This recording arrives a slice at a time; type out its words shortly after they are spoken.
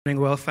Morning,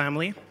 Well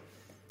family.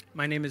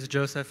 My name is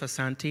Joseph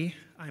Asante.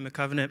 I'm a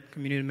covenant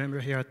community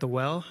member here at the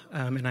Well,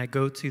 and I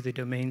go to the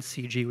domain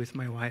CG with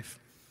my wife.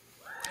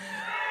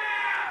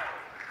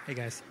 Hey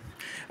guys.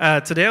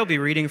 Today I'll be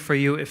reading for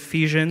you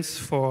Ephesians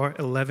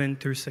 4:11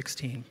 through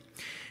 16.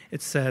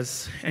 It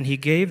says, "And he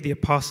gave the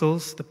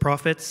apostles, the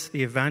prophets,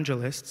 the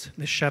evangelists,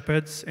 the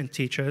shepherds, and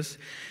teachers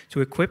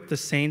to equip the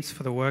saints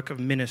for the work of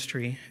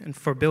ministry and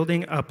for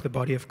building up the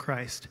body of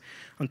Christ,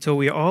 until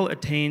we all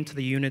attain to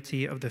the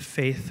unity of the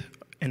faith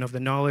and of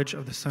the knowledge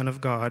of the Son of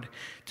God,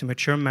 to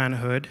mature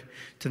manhood,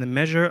 to the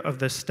measure of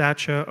the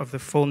stature of the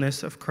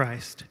fullness of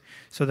Christ,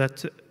 so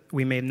that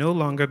we may no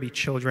longer be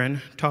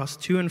children,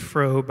 tossed to and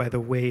fro by the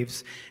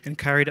waves and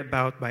carried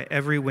about by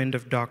every wind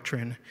of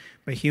doctrine,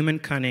 by human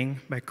cunning,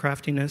 by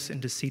craftiness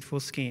and deceitful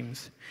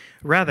schemes.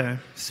 Rather,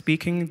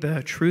 speaking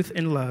the truth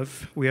in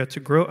love, we are to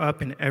grow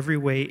up in every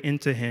way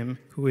into him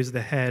who is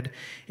the head,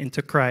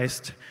 into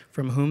Christ,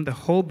 from whom the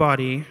whole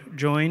body,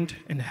 joined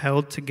and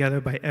held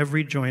together by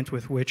every joint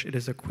with which it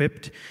is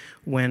equipped,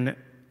 when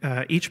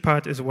each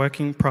part is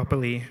working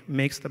properly,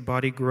 makes the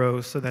body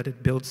grow so that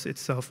it builds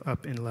itself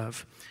up in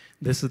love."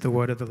 This is the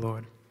word of the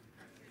Lord.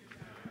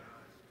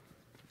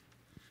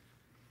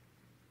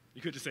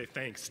 You could just say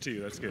thanks, too.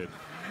 That's good.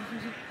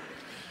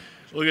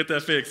 We'll get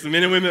that fixed. The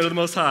men and women of the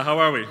Most High, how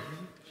are we?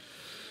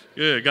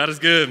 Good. God is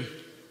good.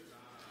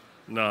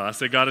 No, I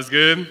said God is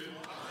good.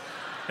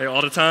 Hey,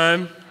 all the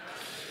time.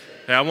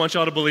 Hey, I want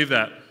y'all to believe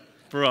that.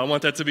 For real, I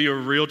want that to be a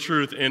real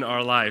truth in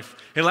our life.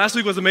 Hey, last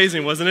week was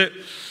amazing, wasn't it?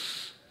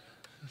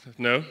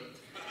 No?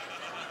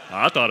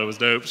 I thought it was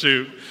dope.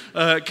 Shoot.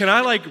 Can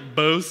I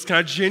boast? Can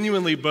I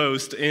genuinely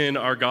boast in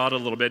our God a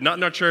little bit? Not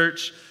in our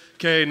church,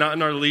 okay, not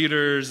in our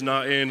leaders,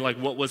 not in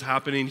what was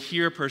happening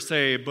here per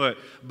se, but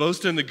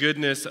boast in the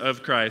goodness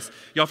of Christ.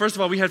 Y'all, first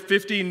of all, we had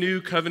 50 new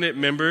covenant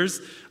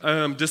members.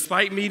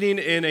 Despite meeting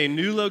in a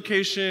new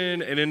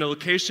location and in a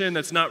location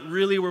that's not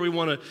really where we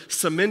want to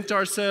cement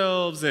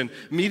ourselves and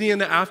meeting in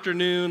the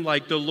afternoon,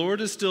 the Lord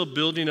is still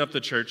building up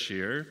the church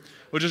here,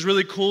 which is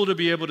really cool to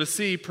be able to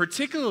see,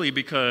 particularly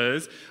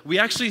because we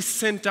actually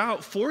sent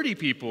out 40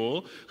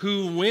 people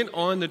who went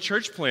on the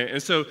church plant.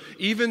 And so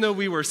even though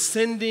we were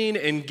sending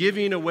and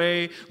giving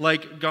away,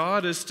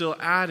 God is still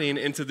adding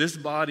into this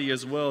body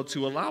as well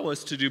to allow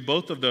us to do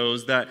both of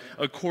those, that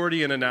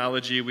accordion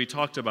analogy we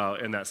talked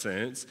about in that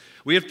sense.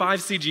 We had 5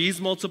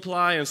 CGs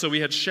multiply, and so we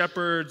had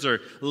shepherds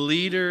or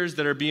leaders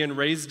that are being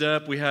raised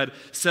up. We had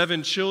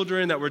 7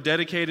 children that were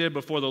dedicated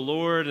before the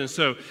Lord, and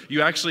so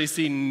you actually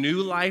see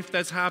new life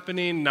that's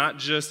happening. Not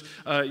just,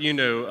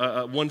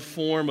 one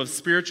form of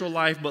spiritual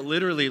life, but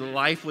literally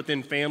life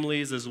within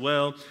families as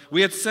well. We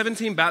had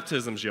 17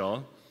 baptisms,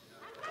 y'all.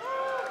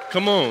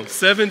 Come on,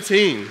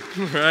 17,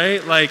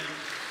 right?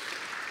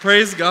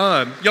 Praise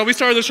God. Y'all, we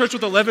started the church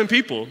with 11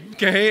 people,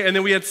 okay? And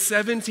then we had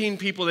 17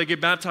 people that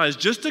get baptized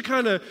just to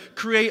kind of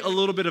create a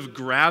little bit of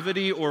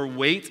gravity or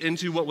weight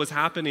into what was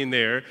happening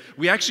there.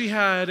 We actually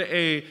had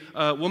a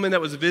woman that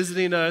was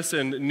visiting us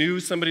and knew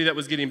somebody that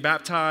was getting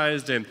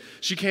baptized, and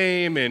she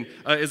came and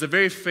is a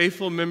very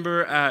faithful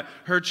member at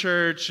her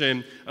church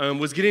and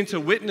was getting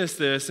to witness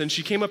this, and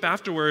she came up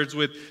afterwards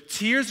with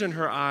tears in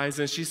her eyes,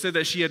 and she said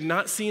that she had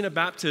not seen a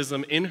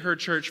baptism in her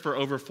church for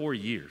over 4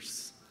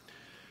 years.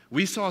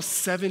 We saw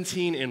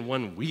 17 in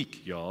 1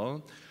 week,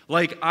 y'all.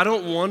 I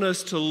don't want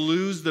us to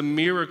lose the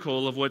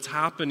miracle of what's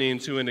happening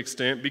to an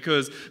extent,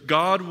 because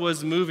God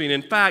was moving.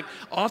 In fact,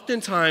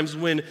 oftentimes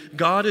when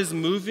God is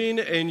moving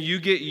and you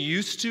get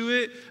used to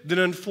it, then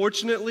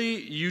unfortunately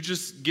you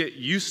just get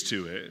used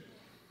to it.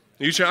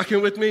 Are you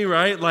tracking with me,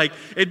 right?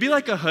 It'd be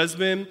like a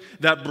husband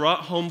that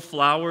brought home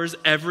flowers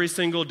every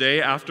single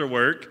day after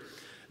work.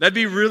 That'd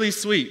be really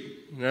sweet,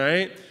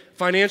 right?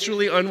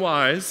 Financially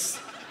unwise.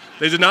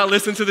 They did not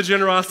listen to the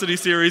generosity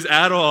series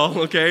at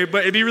all, okay?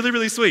 But it'd be really,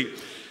 really sweet.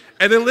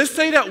 And then let's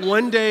say that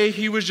one day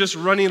he was just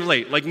running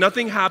late.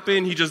 Nothing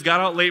happened. He just got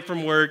out late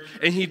from work,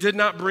 and he did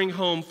not bring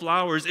home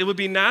flowers. It would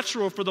be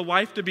natural for the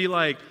wife to be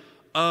like,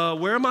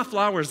 where are my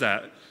flowers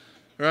at?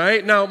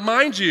 Right? Now,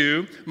 mind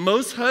you,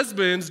 most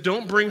husbands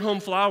don't bring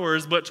home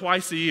flowers but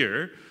twice a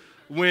year,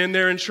 when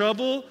they're in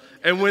trouble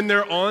and when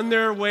they're on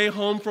their way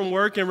home from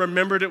work and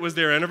remembered it was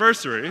their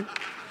anniversary.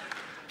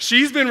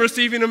 She's been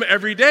receiving them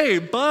every day,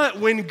 but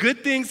when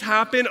good things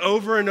happen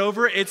over and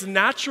over, it's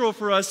natural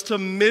for us to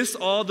miss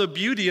all the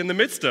beauty in the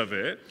midst of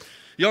it.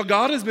 Y'all,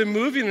 God has been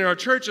moving in our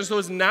church, and so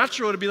it's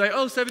natural to be like,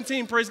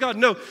 17, praise God.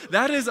 No,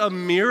 that is a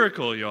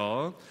miracle,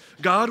 y'all.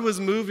 God was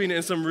moving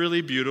in some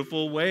really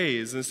beautiful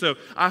ways, and so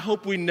I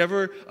hope we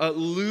never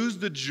lose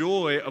the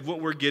joy of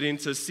what we're getting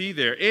to see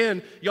there.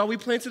 And, y'all, we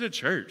planted a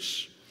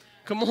church.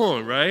 Come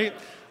on, right?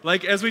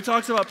 As we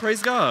talked about,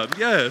 praise God,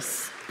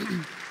 yes.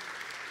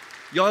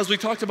 Y'all, as we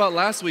talked about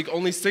last week,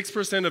 only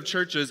 6% of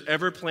churches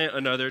ever plant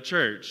another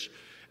church.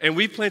 And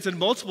we've planted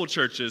multiple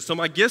churches. So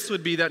my guess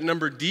would be that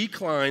number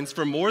declines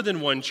for more than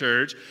one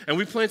church. And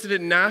we planted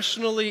it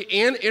nationally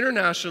and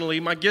internationally.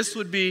 My guess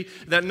would be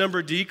that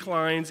number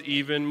declines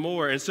even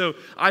more. And so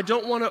I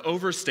don't want to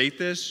overstate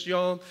this,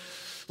 y'all.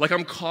 Like,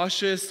 I'm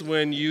cautious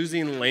when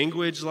using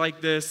language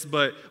like this,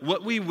 but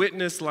what we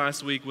witnessed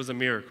last week was a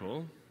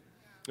miracle.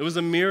 It was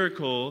a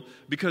miracle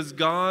because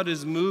God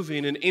is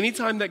moving, and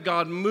anytime that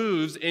God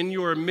moves in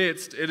your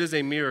midst, it is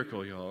a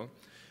miracle, y'all.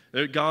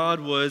 That God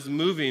was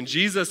moving.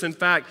 Jesus, in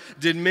fact,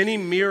 did many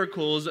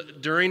miracles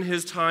during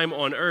his time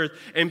on earth,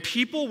 and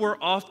people were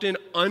often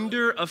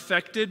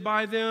under-affected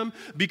by them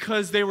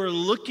because they were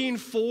looking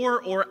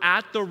for or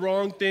at the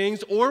wrong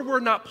things, or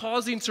were not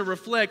pausing to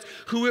reflect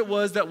who it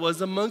was that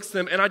was amongst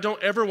them. And I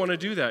don't ever want to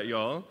do that,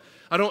 y'all.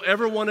 I don't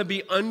ever want to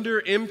be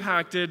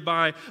under-impacted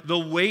by the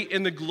weight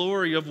and the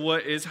glory of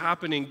what is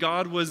happening.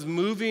 God was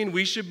moving.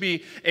 We should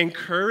be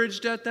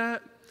encouraged at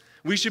that.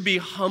 We should be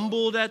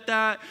humbled at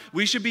that.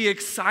 We should be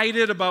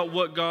excited about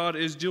what God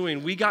is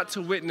doing. We got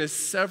to witness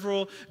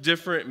several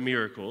different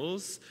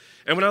miracles.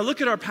 And when I look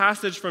at our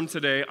passage from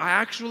today, I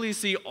actually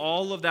see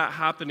all of that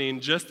happening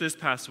just this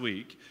past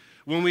week.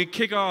 When we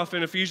kick off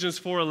in Ephesians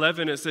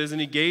 4:11, it says,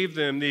 and he gave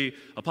them the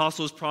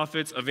apostles,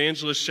 prophets,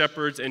 evangelists,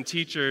 shepherds, and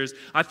teachers.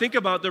 I think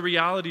about the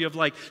reality of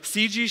like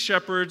CG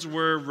shepherds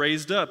were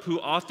raised up, who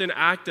often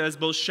act as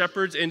both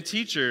shepherds and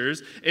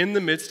teachers in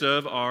the midst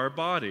of our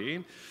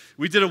body.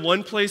 We did a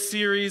one-place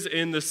series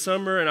in the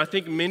summer, and I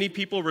think many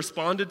people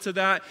responded to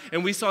that,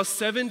 and we saw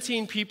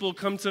 17 people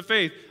come to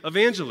faith,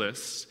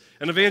 evangelists,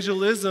 and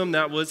evangelism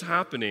that was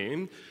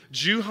happening.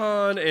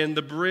 Juhan and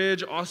the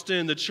Bridge,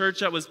 Austin, the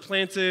church that was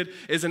planted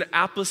is an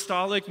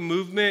apostolic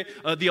movement.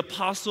 The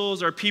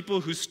apostles are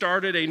people who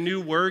started a new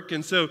work,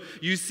 and so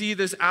you see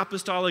this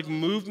apostolic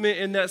movement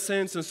in that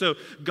sense, and so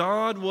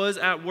God was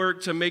at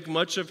work to make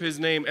much of his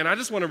name, and I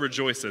just want to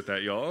rejoice at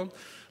that, y'all.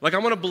 Like, I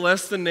want to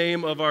bless the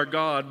name of our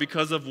God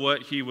because of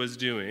what he was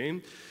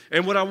doing.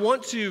 And what I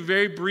want to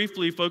very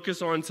briefly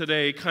focus on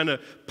today, kind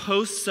of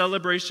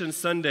post-Celebration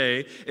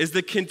Sunday, is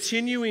the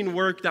continuing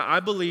work that I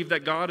believe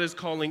that God is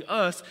calling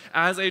us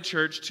as a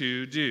church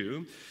to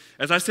do.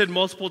 As I said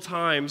multiple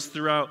times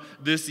throughout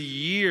this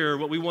year,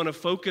 what we want to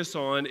focus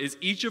on is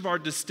each of our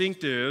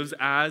distinctives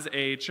as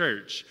a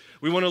church.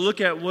 We want to look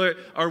at what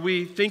are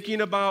we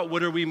thinking about,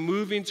 what are we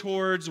moving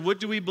towards, what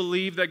do we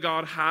believe that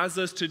God has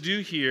us to do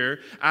here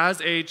as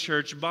a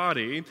church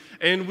body.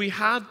 And we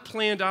have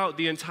planned out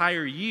the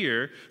entire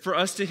year for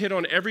us to hit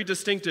on every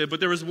distinctive, but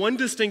there was one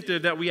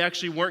distinctive that we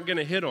actually weren't going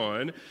to hit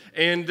on,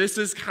 and this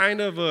is kind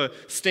of a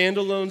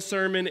standalone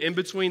sermon in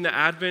between the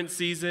Advent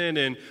season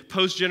and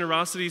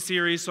post-generosity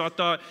series, so I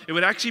thought it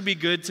would actually be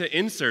good to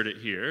insert it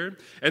here.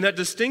 And that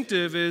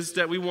distinctive is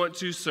that we want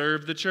to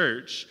serve the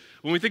church.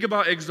 When we think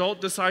about exalt,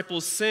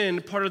 disciples,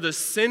 send, part of the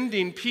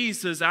sending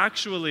piece is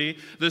actually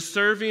the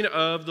serving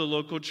of the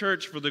local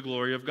church for the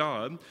glory of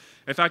God.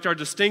 In fact, our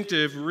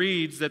distinctive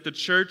reads that the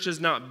church is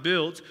not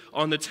built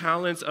on the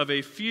talents of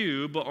a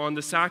few, but on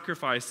the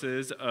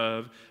sacrifices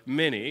of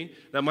many.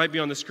 That might be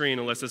on the screen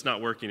unless it's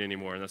not working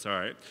anymore, and that's all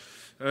right.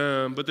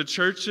 But the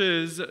church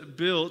is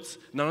built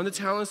not on the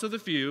talents of the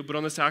few, but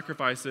on the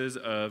sacrifices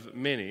of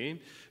many.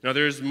 Now,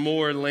 there's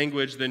more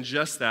language than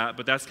just that,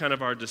 but that's kind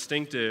of our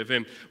distinctive.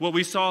 And what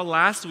we saw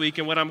last week,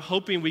 and what I'm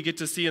hoping we get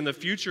to see in the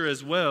future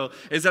as well,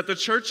 is that the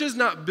church is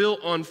not built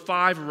on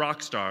 5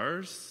 rock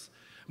stars,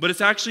 but it's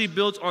actually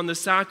built on the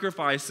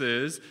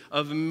sacrifices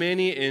of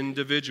many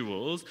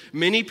individuals.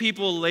 Many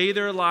people lay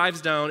their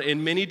lives down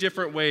in many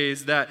different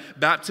ways that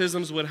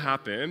baptisms would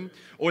happen,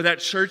 or that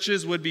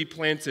churches would be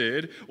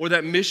planted, or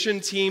that mission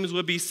teams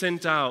would be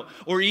sent out,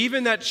 or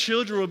even that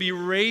children will be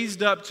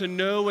raised up to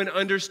know and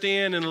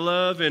understand and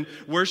love and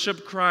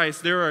worship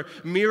Christ. There are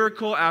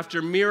miracle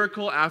after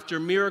miracle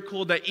after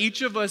miracle that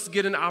each of us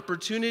get an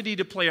opportunity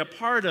to play a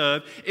part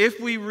of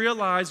if we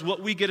realize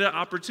what we get an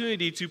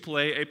opportunity to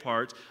play a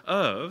part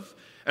of.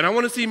 And I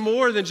want to see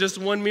more than just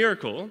one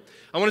miracle.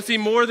 I want to see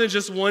more than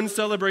just one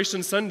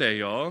celebration Sunday,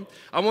 y'all.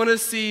 I want to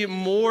see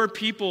more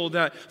people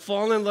that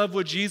fall in love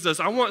with Jesus.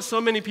 I want so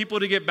many people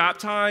to get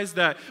baptized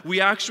that we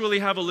actually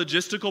have a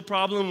logistical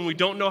problem and we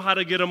don't know how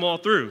to get them all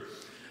through.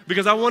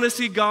 Because I want to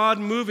see God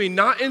moving,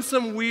 not in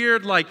some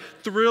weird, like,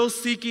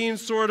 thrill-seeking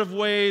sort of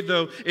way,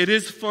 though it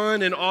is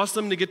fun and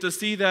awesome to get to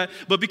see that,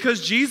 but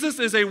because Jesus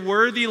is a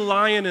worthy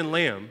lion and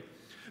lamb.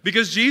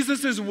 Because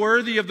Jesus is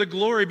worthy of the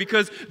glory,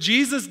 because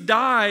Jesus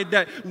died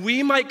that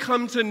we might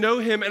come to know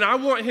him, and I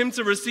want him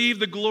to receive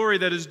the glory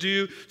that is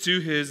due to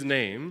his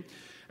name.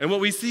 And what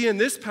we see in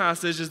this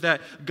passage is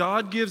that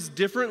God gives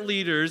different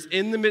leaders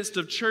in the midst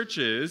of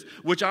churches,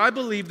 which I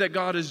believe that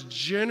God has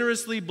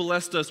generously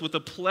blessed us with a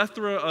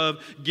plethora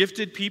of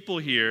gifted people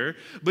here,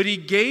 but he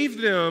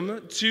gave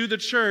them to the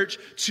church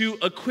to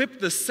equip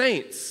the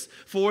saints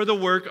for the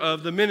work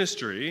of the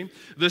ministry.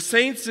 The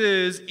saints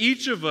is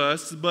each of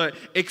us, but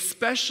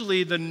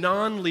especially the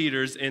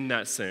non-leaders in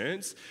that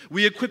sense.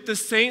 We equip the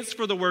saints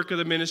for the work of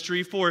the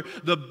ministry, for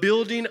the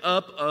building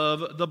up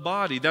of the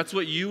body. That's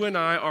what you and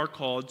I are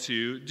called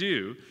to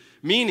do.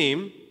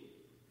 Meaning,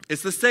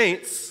 it's the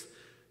saints,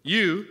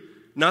 you,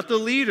 not the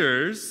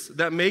leaders,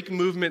 that make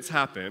movements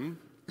happen.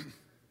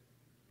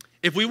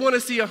 If we want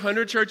to see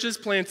 100 churches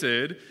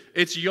planted,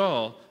 it's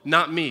y'all,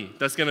 not me,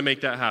 that's going to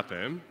make that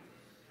happen.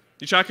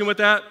 You tracking with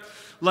that?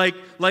 like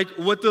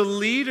what the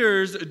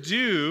leaders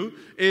do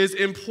is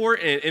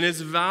important and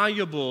is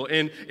valuable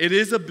and it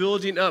is a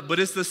building up, but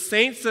it's the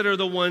saints that are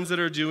the ones that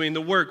are doing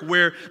the work.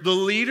 Where the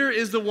leader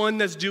is the one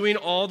that's doing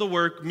all the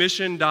work,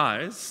 mission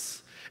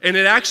dies. And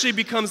it actually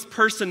becomes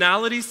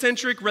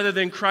personality-centric rather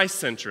than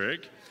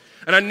Christ-centric.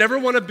 And I never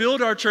want to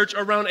build our church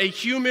around a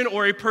human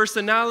or a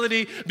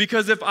personality,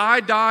 because if I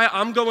die,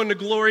 I'm going to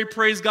glory,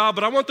 praise God,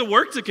 but I want the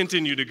work to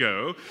continue to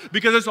go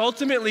because it's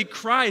ultimately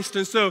Christ.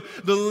 And so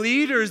the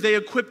leaders, they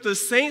equip the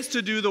saints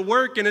to do the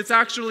work, and it's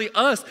actually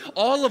us,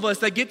 all of us,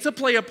 that get to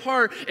play a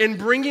part in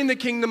bringing the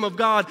kingdom of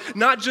God,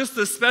 not just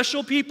the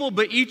special people,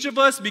 but each of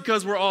us,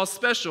 because we're all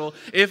special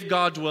if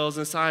God dwells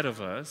inside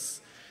of us.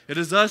 It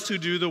is us who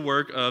do the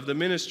work of the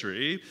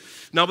ministry.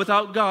 Now,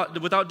 without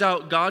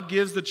doubt, God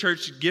gives the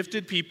church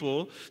gifted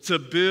people to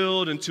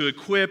build and to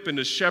equip and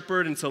to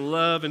shepherd and to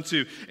love and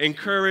to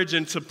encourage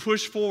and to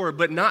push forward,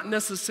 but not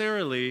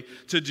necessarily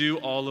to do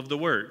all of the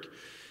work.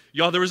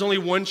 Y'all, there was only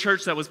one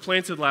church that was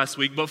planted last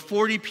week, but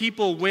 40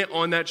 people went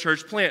on that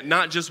church plant,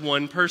 not just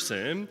one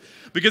person.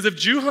 Because if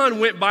Juhan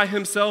went by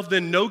himself,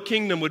 then no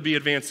kingdom would be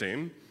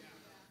advancing.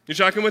 You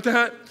tracking with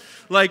that?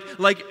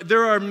 Like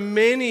there are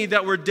many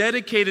that were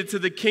dedicated to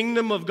the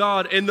kingdom of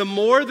God, and the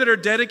more that are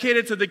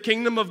dedicated to the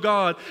kingdom of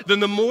God, then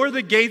the more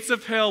the gates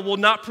of hell will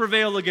not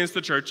prevail against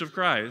the church of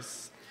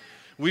Christ.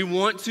 We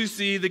want to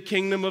see the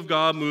kingdom of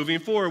God moving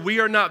forward.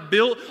 We are not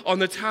built on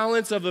the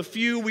talents of a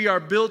few, we are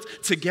built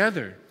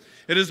together.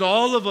 It is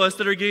all of us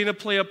that are getting to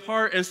play a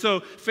part. And so,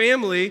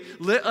 family,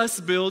 let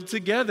us build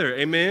together.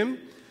 Amen?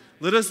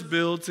 Let us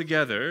build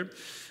together.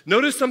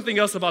 Notice something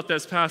else about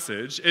this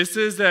passage. It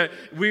says that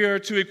we are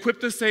to equip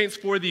the saints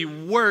for the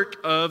work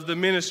of the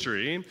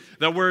ministry.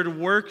 That word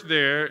work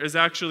there is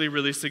actually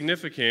really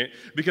significant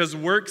because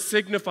work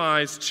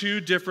signifies two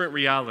different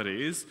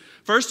realities.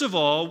 First of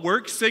all,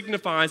 work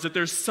signifies that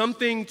there's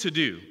something to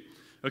do.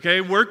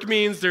 Okay, work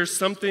means there's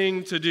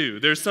something to do.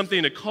 There's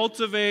something to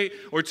cultivate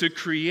or to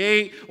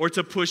create or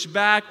to push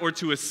back or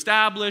to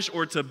establish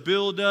or to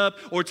build up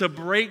or to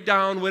break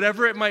down,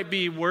 whatever it might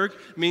be.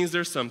 Work means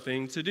there's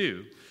something to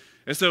do.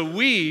 And so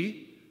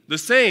we, the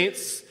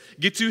saints,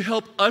 get to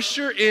help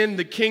usher in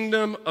the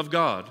kingdom of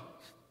God.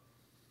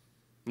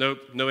 Nope,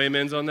 no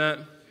amens on that?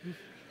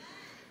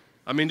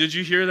 I mean, did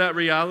you hear that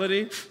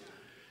reality?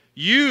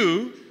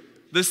 You,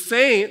 the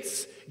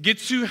saints, get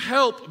to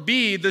help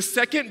be the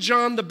second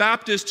John the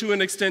Baptist to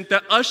an extent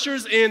that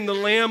ushers in the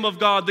Lamb of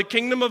God, the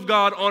kingdom of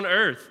God on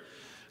earth.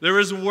 There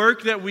is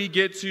work that we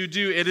get to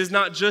do. It is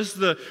not just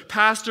the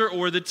pastor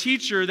or the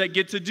teacher that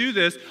get to do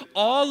this.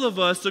 All of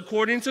us,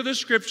 according to the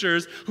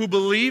scriptures, who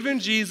believe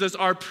in Jesus,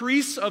 are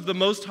priests of the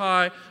Most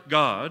High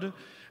God.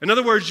 In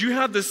other words, you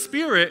have the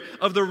spirit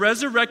of the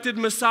resurrected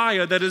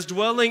Messiah that is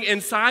dwelling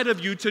inside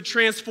of you to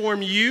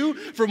transform you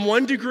from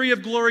one degree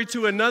of glory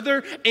to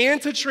another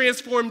and to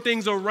transform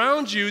things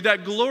around you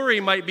that glory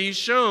might be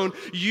shown.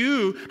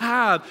 You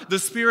have the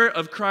spirit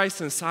of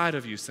Christ inside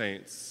of you,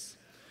 saints.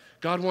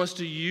 God wants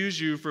to use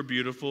you for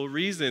beautiful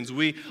reasons.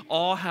 We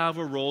all have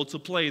a role to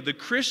play. The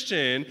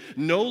Christian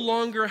no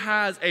longer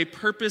has a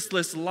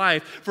purposeless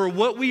life. For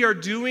what we are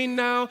doing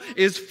now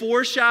is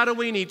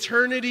foreshadowing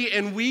eternity,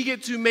 and we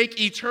get to make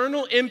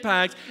eternal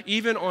impact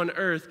even on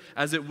earth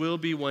as it will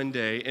be one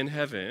day in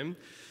heaven.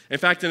 In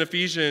fact, in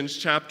Ephesians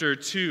chapter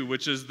 2,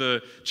 which is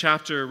the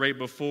chapter right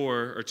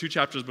before, or 2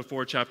 chapters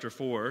before chapter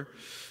 4,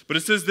 but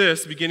it says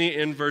this, beginning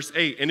in verse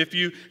 8. And if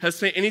you have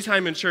spent any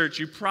time in church,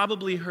 you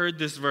probably heard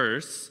this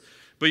verse,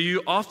 but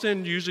you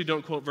often usually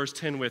don't quote verse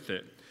 10 with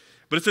it.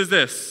 But it says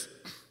this,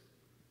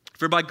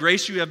 "For by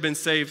grace you have been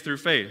saved through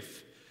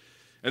faith.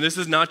 And this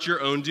is not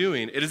your own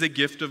doing. It is a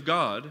gift of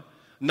God,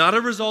 not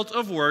a result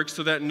of works,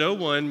 so that no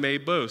one may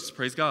boast."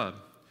 Praise God.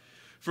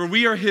 "For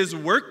we are his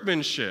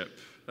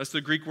workmanship." That's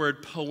the Greek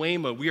word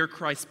poema. We are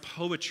Christ's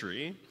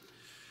poetry.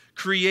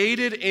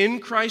 "Created in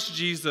Christ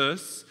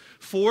Jesus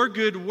for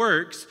good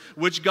works,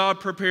 which God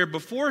prepared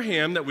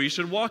beforehand that we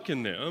should walk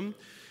in them."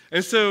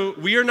 And so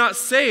we are not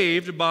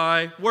saved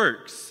by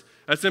works.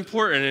 That's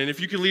important. And if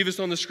you could leave this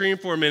on the screen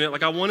for a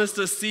minute, I want us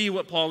to see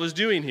what Paul is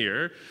doing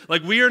here.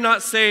 We are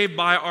not saved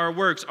by our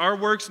works. Our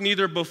works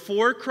neither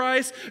before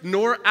Christ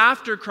nor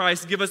after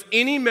Christ give us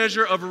any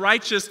measure of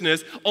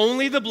righteousness.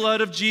 Only the blood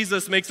of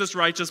Jesus makes us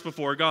righteous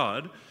before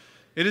God.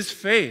 It is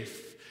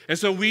faith. And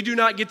so we do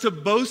not get to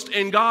boast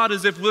in God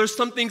as if there's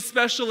something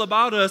special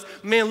about us.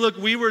 Man, look,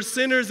 we were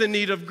sinners in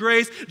need of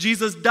grace.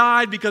 Jesus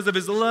died because of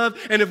his love.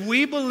 And if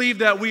we believe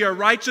that, we are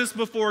righteous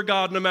before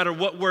God no matter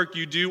what work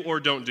you do or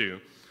don't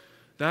do.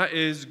 That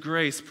is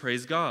grace,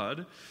 praise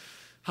God.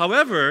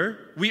 However,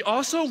 we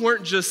also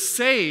weren't just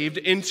saved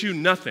into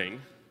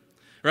nothing,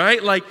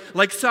 right?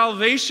 Like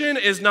salvation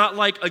is not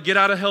like a get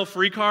out of hell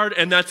free card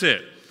and that's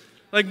it.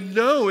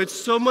 No, it's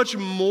so much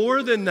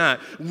more than that.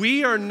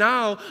 We are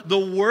now the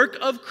work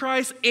of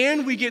Christ,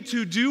 and we get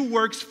to do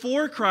works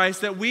for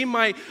Christ that we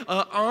might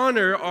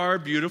honor our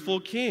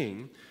beautiful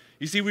King.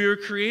 You see, we were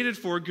created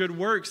for good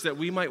works that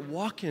we might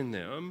walk in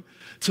them,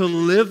 to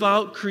live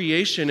out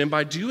creation. And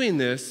by doing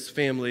this,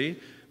 family,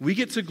 we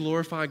get to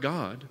glorify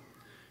God.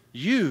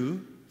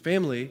 You,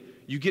 family,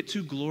 you get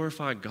to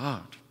glorify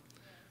God.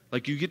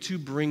 Like you get to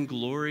bring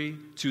glory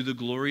to the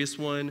glorious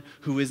one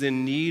who is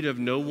in need of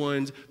no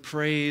one's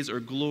praise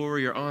or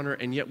glory or honor,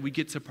 and yet we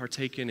get to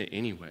partake in it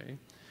anyway.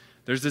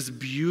 There's this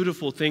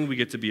beautiful thing we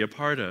get to be a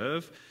part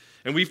of,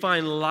 and we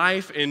find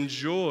life and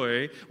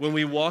joy when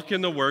we walk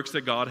in the works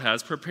that God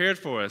has prepared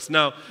for us.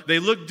 Now, they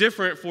look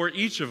different for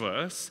each of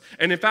us,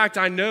 and in fact,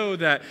 I know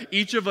that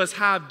each of us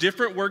have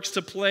different works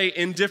to play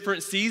in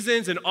different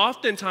seasons, and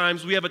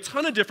oftentimes we have a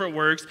ton of different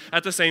works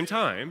at the same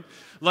time.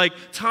 Like,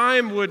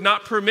 time would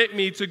not permit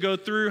me to go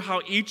through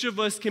how each of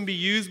us can be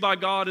used by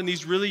God in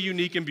these really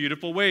unique and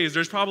beautiful ways.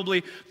 There's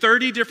probably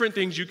 30 different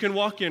things you can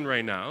walk in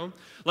right now.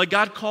 Like,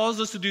 God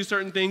calls us to do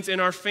certain things in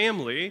our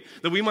family,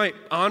 that we might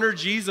honor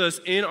Jesus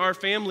in our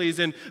families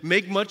and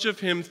make much of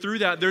him through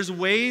that. There's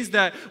ways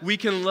that we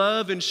can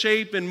love and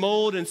shape and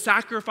mold and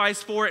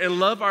sacrifice for and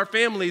love our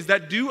families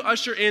that do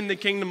usher in the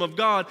kingdom of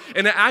God,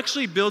 and it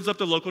actually builds up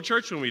the local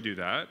church when we do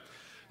that.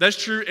 That's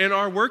true in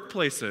our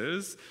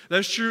workplaces.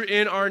 That's true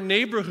in our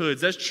neighborhoods.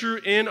 That's true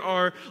in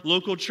our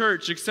local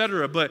church,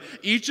 etc. But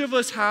each of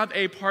us have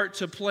a part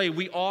to play.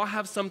 We all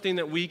have something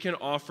that we can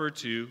offer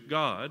to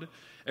God.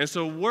 And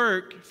so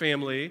work,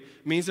 family,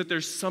 means that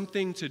there's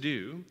something to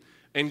do,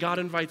 and God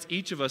invites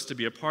each of us to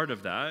be a part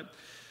of that.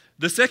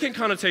 The second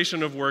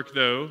connotation of work,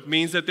 though,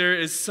 means that there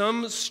is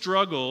some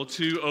struggle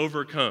to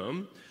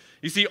overcome.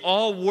 You see,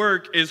 all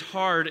work is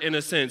hard in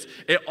a sense.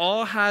 It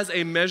all has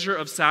a measure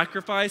of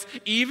sacrifice,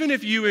 even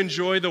if you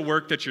enjoy the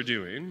work that you're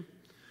doing.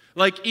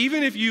 Like,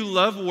 even if you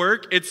love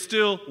work, it's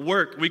still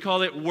work. We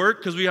call it work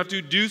because we have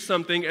to do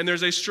something, and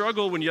there's a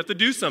struggle when you have to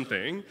do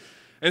something.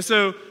 And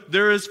so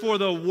there is, for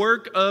the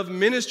work of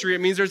ministry,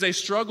 it means there's a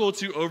struggle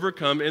to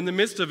overcome in the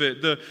midst of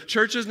it. The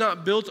church is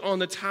not built on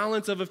the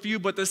talents of a few,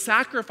 but the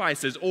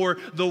sacrifices or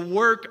the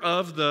work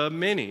of the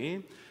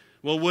many.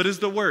 Well, what is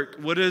the work?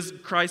 What is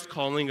Christ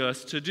calling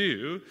us to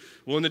do?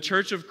 Well, in the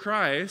church of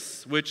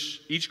Christ,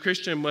 which each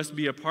Christian must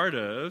be a part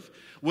of,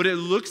 what it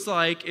looks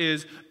like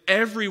is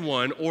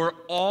everyone or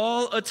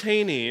all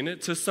attaining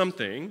to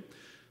something.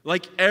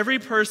 Like every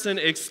person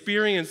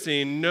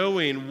experiencing,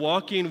 knowing,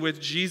 walking with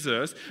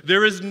Jesus.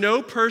 There is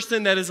no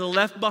person that is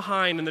left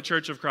behind in the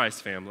church of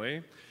Christ,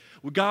 family.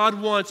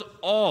 God wants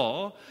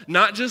all,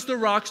 not just the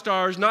rock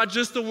stars, not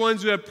just the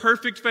ones who have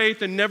perfect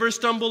faith and never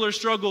stumble or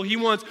struggle. He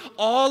wants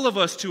all of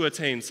us to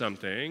attain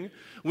something.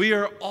 We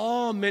are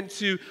all meant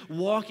to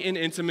walk in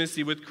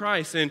intimacy with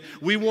Christ, and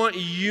we want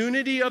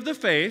unity of the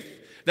faith.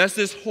 That's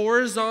this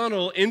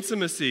horizontal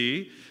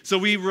intimacy, so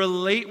we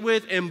relate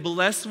with and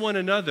bless one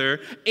another,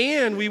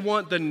 and we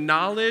want the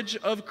knowledge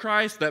of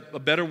Christ, that a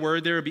better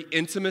word there would be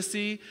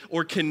intimacy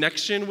or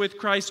connection with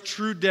Christ,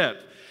 true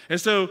depth. And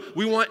so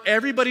we want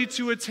everybody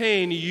to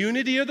attain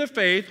unity of the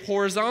faith,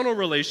 horizontal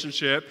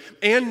relationship,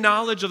 and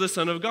knowledge of the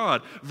Son of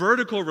God,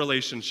 vertical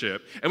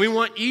relationship. And we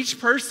want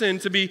each person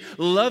to be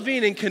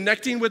loving and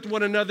connecting with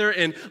one another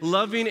and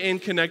loving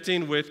and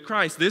connecting with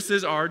Christ. This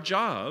is our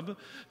job,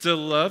 to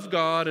love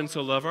God and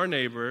to love our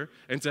neighbor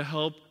and to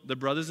help the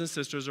brothers and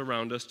sisters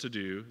around us to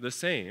do the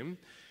same.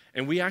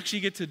 And we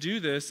actually get to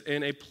do this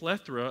in a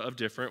plethora of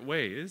different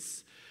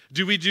ways.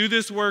 Do we do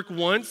this work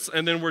once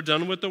and then we're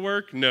done with the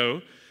work?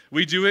 No.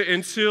 We do it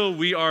until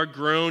we are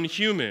grown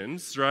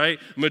humans, right?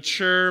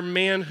 Mature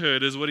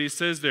manhood is what he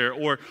says there,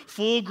 or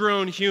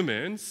full-grown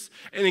humans.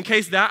 And in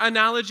case that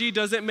analogy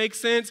doesn't make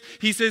sense,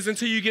 he says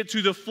until you get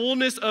to the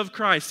fullness of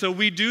Christ. So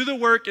we do the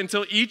work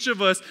until each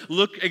of us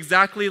look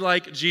exactly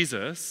like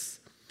Jesus.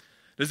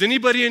 Does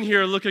anybody in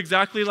here look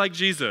exactly like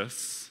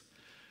Jesus?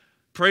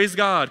 Praise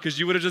God, because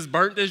you would have just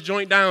burnt this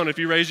joint down if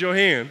you raised your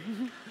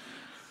hand.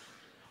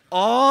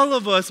 All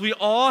of us, we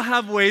all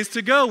have ways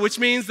to go, which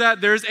means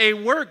that there's a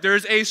work,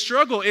 there's a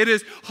struggle. It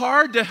is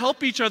hard to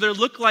help each other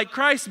look like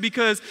Christ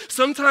because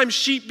sometimes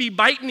sheep be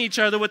biting each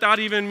other without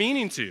even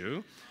meaning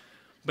to.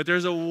 But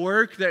there's a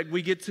work that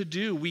we get to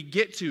do. We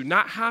get to,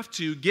 not have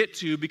to, get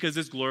to, because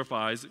this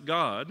glorifies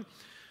God.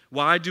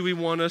 Why do we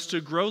want us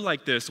to grow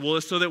like this? Well,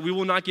 it's so that we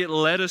will not get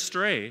led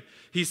astray.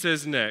 He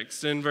says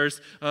next in verse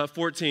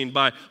 14,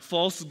 by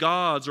false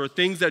gods or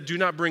things that do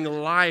not bring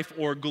life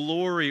or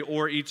glory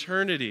or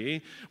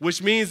eternity,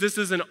 which means this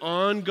is an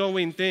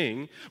ongoing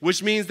thing,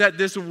 which means that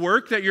this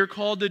work that you're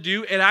called to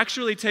do, it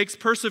actually takes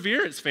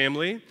perseverance,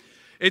 family.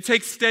 It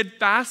takes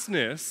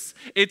steadfastness.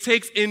 It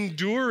takes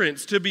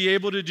endurance to be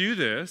able to do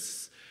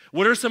this.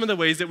 What are some of the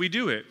ways that we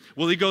do it?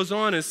 Well, he goes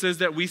on and says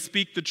that we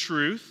speak the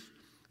truth.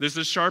 There's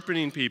a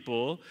sharpening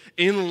people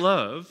in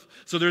love.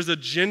 So there's a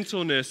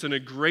gentleness and a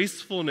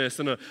gracefulness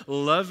and a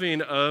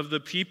loving of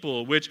the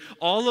people, which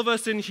all of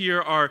us in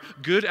here are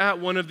good at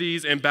one of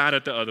these and bad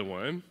at the other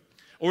one.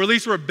 Or at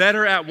least we're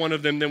better at one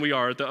of them than we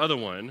are at the other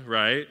one,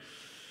 right?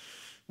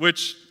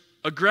 Which,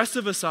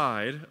 aggressive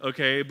aside,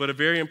 okay, but a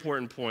very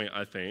important point,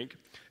 I think.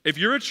 If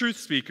you're a truth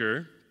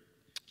speaker,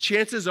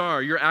 chances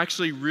are you're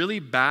actually really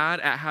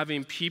bad at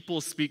having people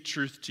speak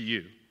truth to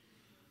you.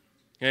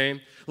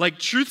 Okay? Like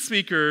truth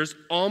speakers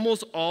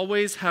almost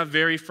always have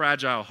very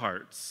fragile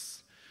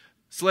hearts.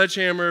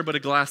 Sledgehammer, but a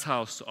glass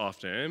house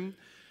often.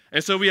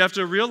 And so we have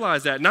to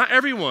realize that. Not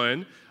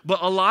everyone, but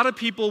a lot of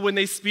people, when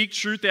they speak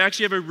truth, they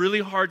actually have a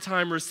really hard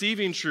time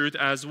receiving truth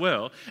as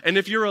well. And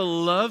if you're a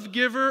love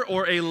giver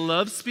or a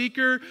love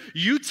speaker,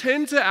 you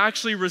tend to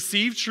actually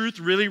receive truth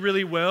really,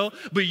 really well,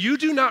 but you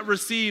do not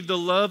receive the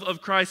love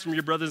of Christ from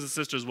your brothers and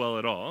sisters well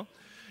at all.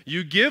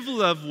 You give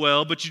love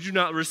well, but you do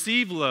not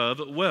receive love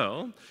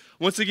well.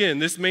 Once again,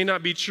 this may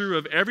not be true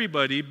of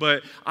everybody,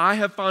 but I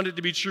have found it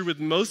to be true with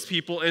most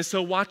people, and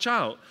so watch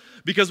out.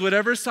 Because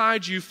whatever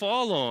side you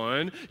fall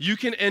on, you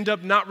can end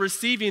up not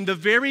receiving the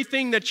very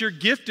thing that you're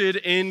gifted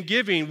in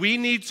giving. We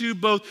need to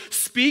both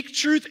speak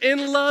truth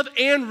in love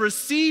and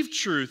receive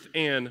truth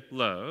in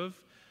love.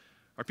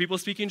 Are people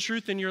speaking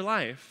truth in your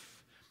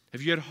life?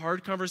 Have you had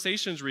hard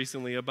conversations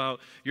recently about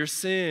your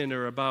sin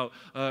or about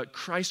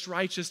Christ's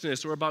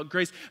righteousness or about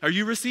grace? Are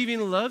you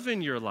receiving love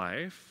in your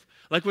life?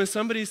 Like when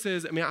somebody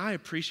says, I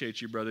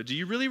appreciate you, brother. Do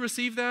you really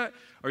receive that?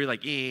 Or you're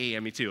like, yeah,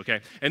 me too,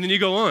 okay? And then you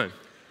go on,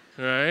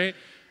 all right?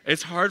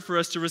 It's hard for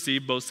us to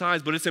receive both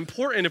sides, but it's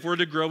important if we're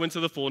to grow into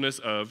the fullness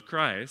of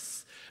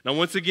Christ. Now,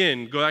 once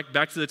again, go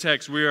back to the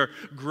text. We are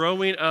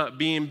growing up,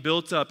 being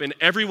built up in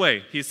every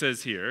way, he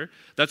says here.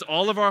 That's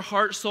all of our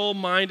heart, soul,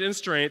 mind, and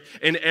strength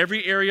in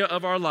every area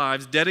of our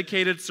lives,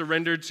 dedicated,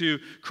 surrendered to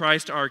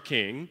Christ our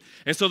King.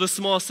 And so the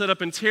small setup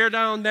and tear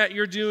down that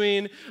you're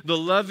doing, the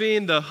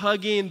loving, the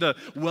hugging, the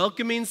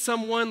welcoming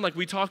someone, like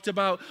we talked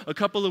about a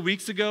couple of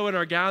weeks ago in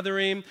our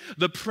gathering,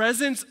 the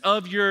presence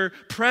of your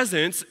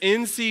presence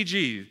in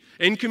CG,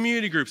 in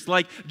community groups,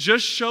 like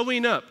just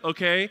showing up,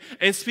 okay,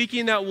 and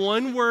speaking that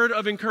one word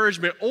of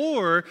encouragement,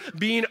 or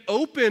being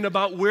open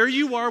about where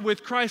you are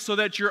with Christ so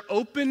that your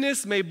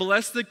openness may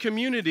bless the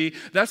community.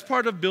 That's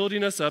part of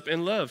building us up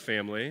in love,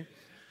 family.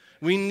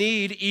 We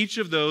need each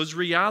of those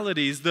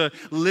realities, the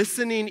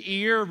listening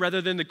ear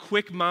rather than the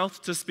quick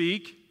mouth to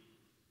speak.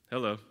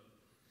 Hello.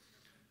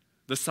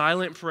 The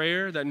silent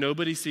prayer that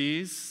nobody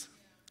sees.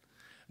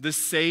 The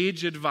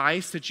sage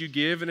advice that you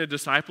give in a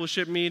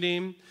discipleship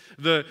meeting,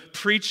 the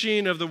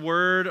preaching of the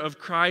word of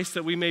Christ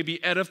that we may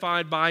be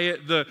edified by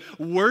it, the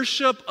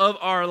worship of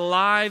our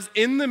lives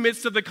in the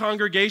midst of the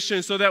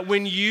congregation so that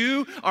when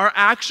you are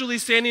actually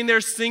standing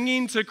there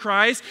singing to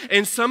Christ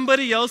and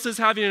somebody else is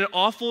having an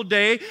awful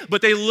day,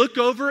 but they look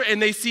over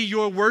and they see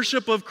your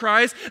worship of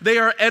Christ, they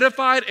are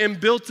edified and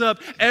built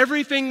up.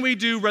 Everything we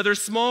do, whether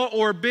small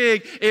or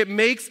big, it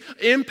makes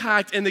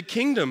impact in the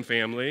kingdom,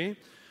 family.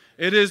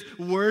 It is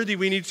worthy.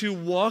 We need to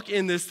walk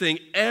in this thing.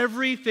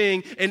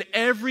 Everything in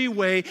every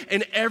way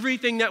and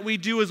everything that we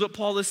do is what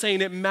Paul is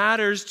saying. It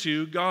matters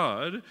to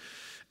God.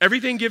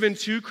 Everything given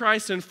to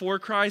Christ and for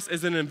Christ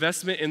is an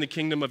investment in the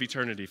kingdom of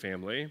eternity,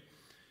 family.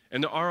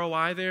 And the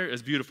ROI there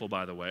is beautiful,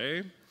 by the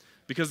way,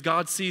 because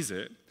God sees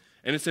it.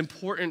 And it's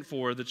important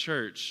for the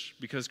church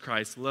because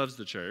Christ loves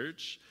the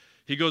church.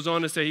 He goes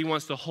on to say he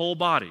wants the whole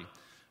body.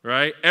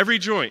 Right? Every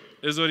joint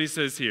is what he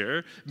says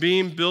here,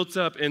 being built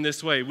up in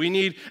this way. We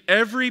need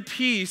every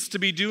piece to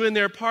be doing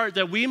their part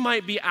that we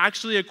might be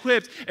actually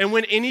equipped. And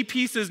when any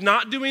piece is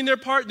not doing their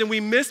part, then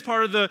we miss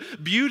part of the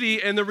beauty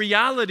and the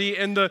reality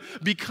and the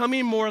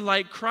becoming more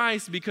like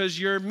Christ because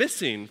you're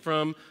missing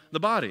from the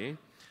body.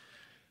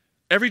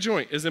 Every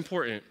joint is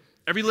important.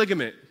 Every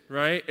ligament,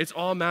 right? It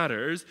all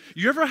matters.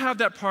 You ever have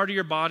that part of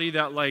your body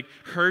that like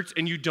hurts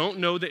and you don't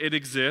know that it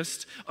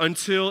exists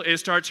until it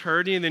starts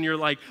hurting and then you're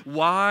like,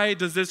 why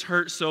does this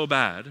hurt so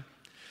bad?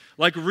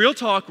 Like real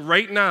talk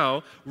right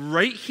now,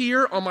 right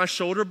here on my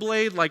shoulder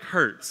blade like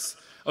hurts.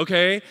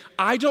 Okay?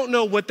 I don't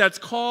know what that's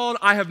called.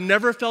 I have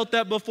never felt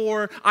that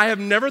before. I have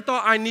never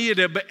thought I needed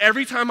it, but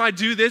every time I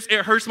do this,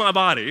 it hurts my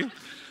body.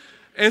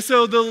 And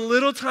so the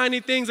little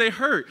tiny things, they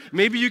hurt.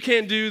 Maybe you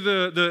can't do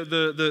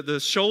the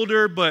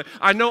shoulder, but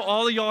I know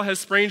all of y'all has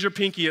sprained your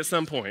pinky at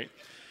some point.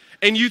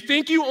 And you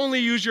think you only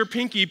use your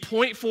pinky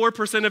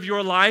 0.4% of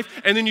your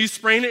life, and then you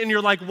sprain it and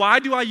you're like, why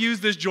do I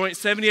use this joint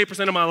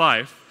 78% of my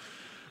life?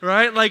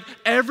 Right? Like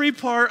every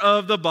part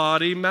of the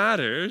body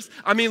matters.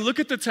 I mean, look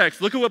at the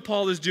text. Look at what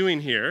Paul is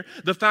doing here.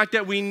 The fact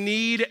that we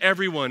need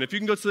everyone. If you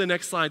can go to the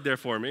next slide there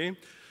for me.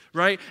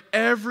 Right?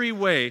 Every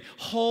way,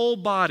 whole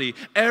body,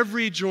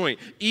 every joint,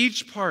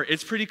 each part.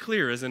 It's pretty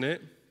clear, isn't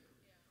it?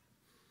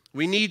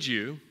 We need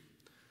you,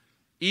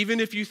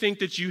 even if you think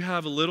that you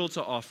have little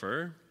to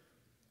offer,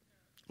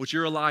 which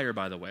you're a liar,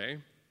 by the way,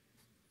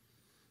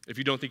 if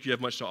you don't think you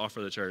have much to offer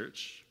the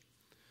church.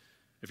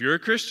 If you're a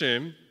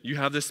Christian, you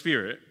have the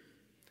Spirit,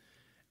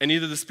 and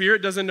either the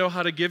Spirit doesn't know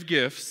how to give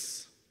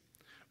gifts,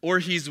 or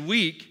he's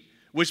weak,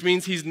 which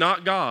means he's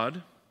not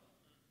God,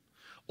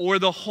 or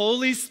the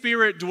Holy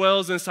Spirit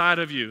dwells inside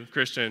of you,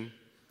 Christian.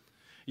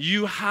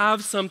 You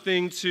have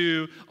something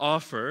to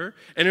offer.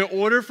 And in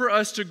order for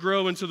us to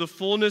grow into the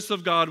fullness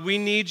of God, we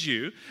need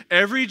you.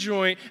 Every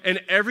joint and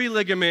every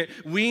ligament,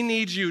 we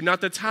need you. Not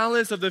the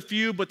talents of the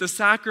few, but the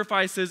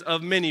sacrifices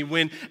of many.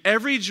 When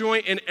every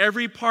joint and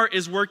every part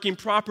is working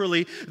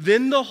properly,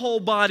 then the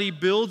whole body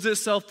builds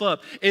itself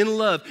up in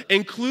love,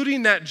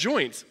 including that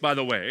joint, by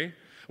the way.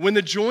 When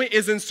the joint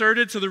is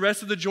inserted to the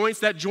rest of the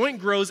joints, that joint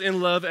grows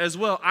in love as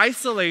well.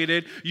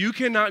 Isolated, you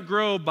cannot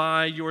grow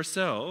by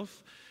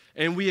yourself.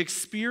 And we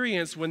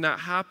experience, when that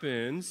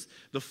happens,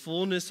 the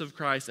fullness of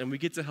Christ, and we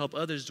get to help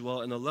others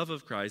dwell in the love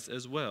of Christ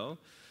as well.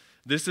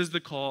 This is the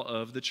call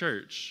of the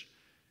church.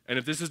 And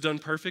if this is done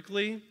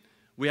perfectly,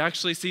 we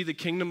actually see the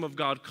kingdom of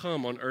God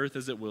come on earth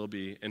as it will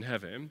be in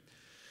heaven.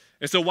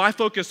 And so why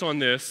focus on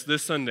this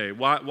Sunday?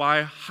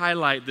 Why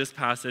highlight this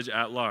passage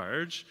at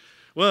large?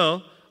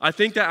 Well, I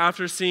think that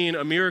after seeing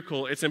a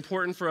miracle, it's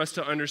important for us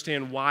to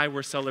understand why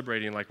we're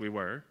celebrating like we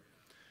were.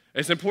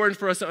 It's important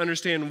for us to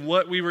understand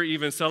what we were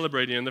even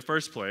celebrating in the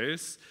first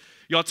place.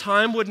 Y'all,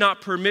 time would not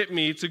permit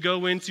me to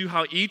go into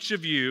how each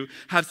of you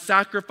have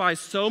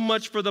sacrificed so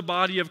much for the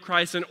body of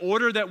Christ in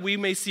order that we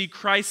may see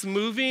Christ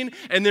moving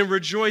and then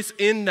rejoice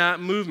in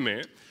that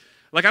movement.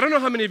 Like, I don't know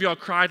how many of y'all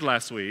cried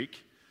last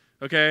week,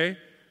 okay?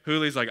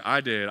 Hoolie's like,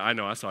 I did. I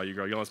know, I saw you,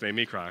 girl. You almost made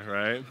me cry,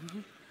 right?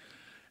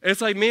 It's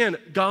like, man,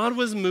 God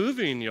was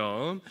moving,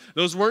 y'all.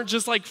 Those weren't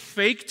just like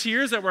fake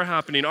tears that were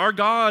happening. Our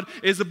God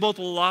is a both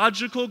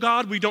logical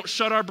God. We don't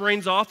shut our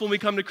brains off when we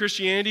come to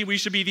Christianity. We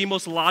should be the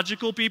most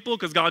logical people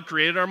because God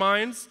created our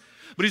minds.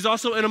 But he's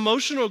also an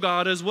emotional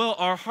God as well,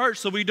 our hearts,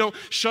 so we don't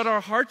shut our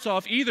hearts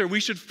off either. We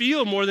should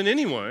feel more than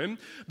anyone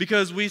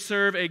because we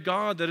serve a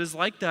God that is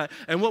like that.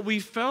 And what we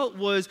felt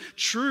was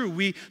true.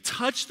 We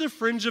touched the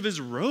fringe of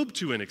his robe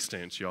to an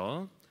extent,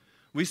 y'all.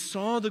 We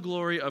saw the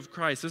glory of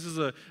Christ. This is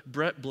a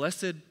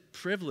blessed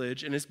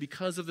privilege, and it's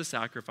because of the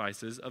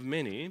sacrifices of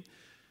many,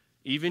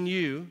 even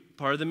you,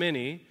 part of the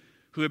many,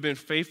 who have been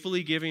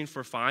faithfully giving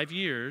for 5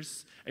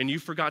 years, and you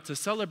forgot to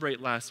celebrate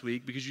last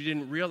week because you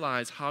didn't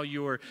realize how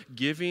your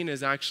giving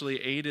has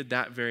actually aided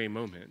that very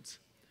moment.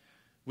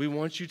 We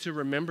want you to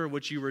remember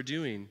what you were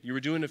doing. You were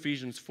doing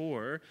Ephesians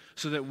 4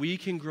 so that we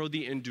can grow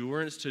the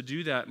endurance to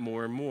do that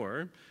more and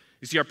more.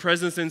 You see, our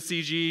presence in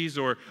CGs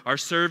or our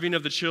serving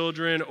of the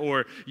children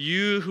or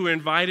you who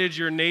invited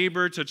your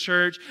neighbor to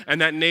church and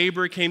that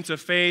neighbor came to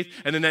faith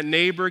and then that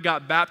neighbor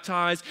got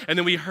baptized and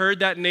then we heard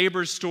that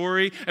neighbor's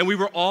story and we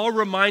were all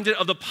reminded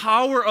of the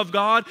power of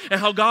God and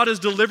how God has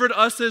delivered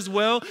us as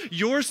well.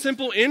 Your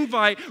simple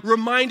invite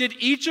reminded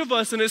each of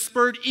us and it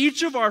spurred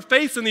each of our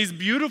faiths in these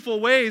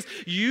beautiful ways.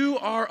 You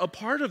are a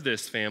part of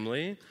this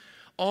family.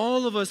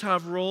 All of us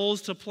have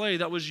roles to play.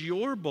 That was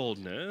your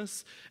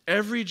boldness.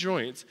 Every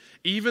joint,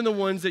 even the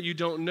ones that you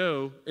don't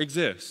know,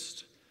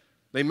 exist.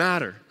 They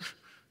matter,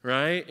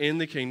 right, in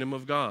the kingdom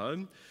of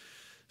God.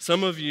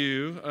 Some of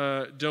you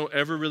don't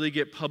ever really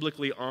get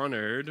publicly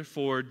honored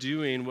for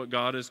doing what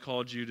God has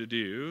called you to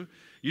do.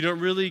 You don't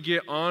really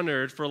get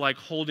honored for like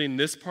holding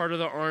this part of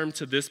the arm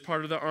to this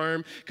part of the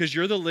arm because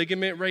you're the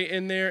ligament right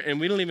in there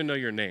and we don't even know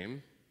your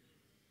name.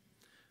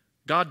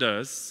 God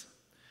does.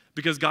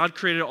 Because God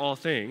created all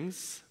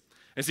things.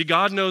 And see,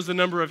 God knows the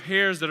number of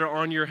hairs that are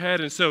on your head.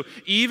 And so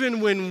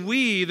even when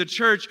we, the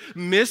church,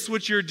 miss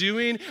what you're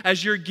doing,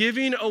 as you're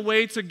giving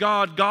away to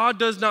God, God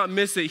does not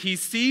miss it. He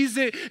sees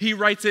it. He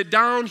writes it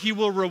down. He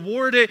will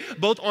reward it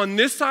both on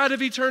this side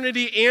of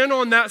eternity and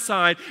on that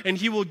side. And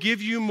he will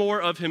give you more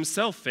of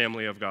himself,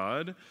 family of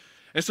God.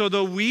 And so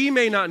though we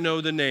may not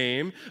know the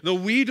name, though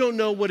we don't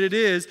know what it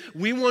is,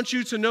 we want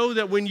you to know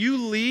that when you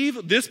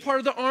leave, this part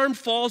of the arm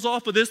falls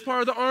off of this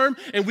part of the arm,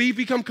 and we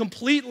become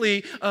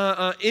completely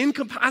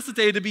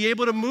incapacitated to be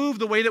able to move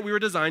the way that we were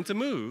designed to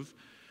move.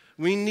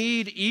 We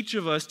need each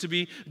of us to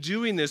be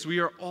doing this. We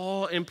are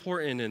all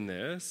important in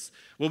this.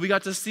 What we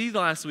got to see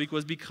last week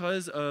was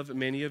because of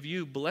many of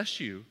you. Bless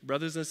you,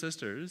 brothers and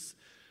sisters.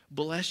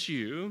 Bless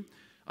you.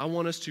 I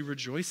want us to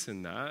rejoice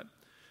in that.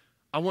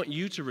 I want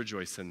you to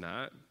rejoice in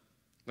that.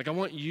 Like, I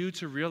want you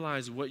to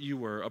realize what you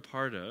were a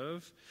part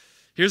of.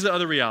 Here's the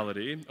other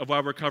reality of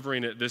why we're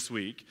covering it this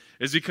week,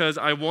 is because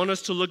I want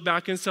us to look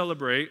back and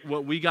celebrate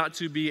what we got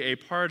to be a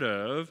part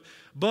of,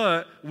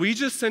 but we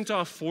just sent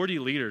off 40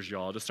 leaders,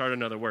 y'all, to start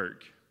another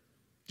work.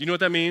 Do you know what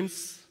that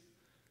means?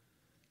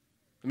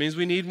 It means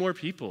we need more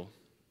people,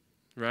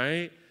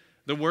 right?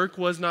 The work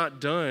was not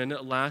done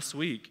last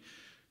week.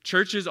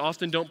 Churches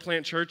often don't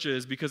plant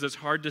churches because it's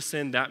hard to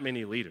send that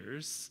many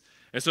leaders.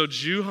 And so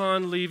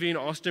Juhan leaving,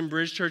 Austin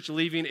Bridge Church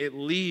leaving, it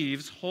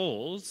leaves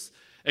holes,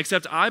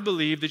 except I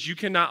believe that you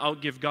cannot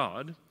outgive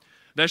God.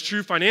 That's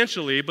true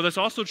financially, but that's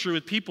also true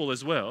with people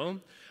as well.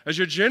 As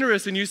you're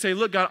generous and you say,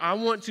 look, God, I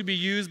want to be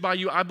used by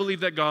you, I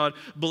believe that God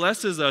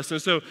blesses us. And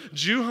so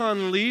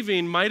Juhan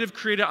leaving might have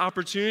created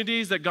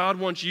opportunities that God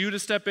wants you to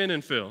step in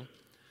and fill.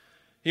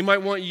 He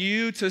might want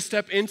you to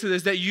step into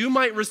this, that you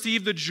might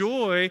receive the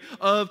joy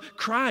of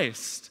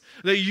Christ.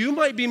 That you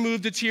might be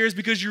moved to tears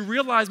because you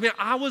realize, man,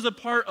 I was a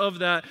part of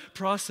that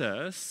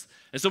process.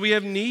 And so we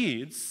have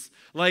needs.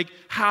 Like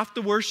half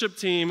the worship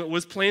team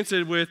was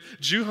planted with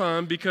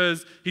Juhan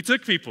because he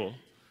took people,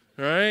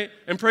 right?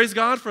 And praise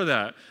God for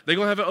that. They're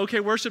going to have an okay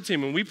worship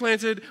team. When we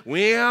planted,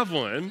 we have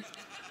one.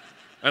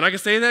 And I can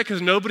say that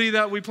because nobody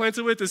that we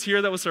planted with is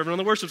here that was serving on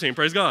the worship team.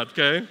 Praise God,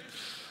 okay?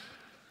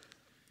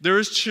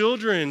 There's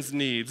children's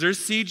needs, there's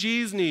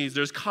CG's needs,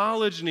 there's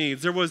college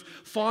needs. There was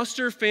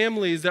foster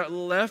families that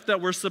left that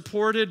were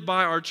supported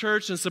by our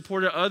church and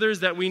supported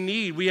others that we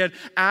need. We had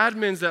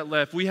admins that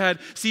left. We had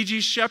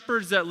CG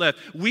shepherds that left.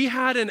 We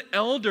had an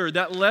elder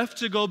that left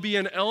to go be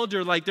an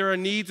elder. Like, there are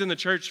needs in the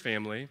church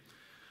family.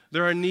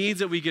 There are needs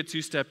that we get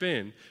to step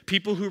in.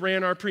 People who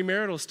ran our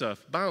premarital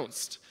stuff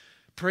bounced.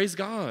 Praise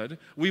God.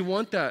 We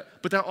want that.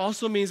 But that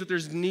also means that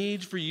there's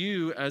need for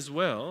you as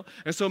well.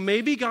 And so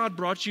maybe God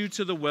brought you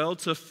to the well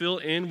to fill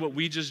in what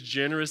we just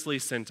generously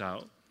sent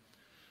out.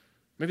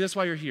 Maybe that's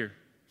why you're here,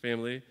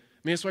 family.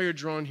 Maybe that's why you're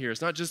drawn here.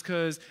 It's not just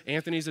because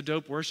Anthony's a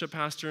dope worship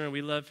pastor and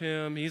we love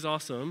him. He's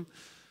awesome.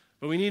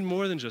 But we need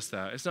more than just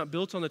that. It's not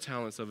built on the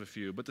talents of a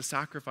few, but the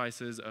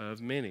sacrifices of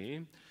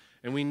many.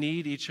 And we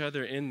need each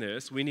other in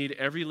this. We need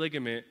every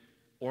ligament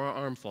or our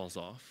arm falls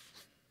off.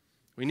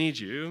 We need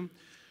you.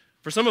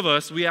 For some of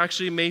us, we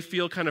actually may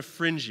feel kind of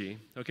fringy,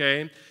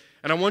 okay?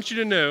 And I want you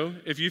to know,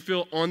 if you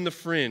feel on the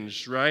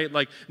fringe, right?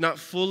 Like not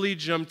fully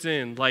jumped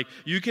in. Like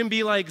you can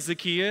be like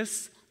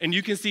Zacchaeus and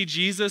you can see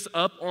Jesus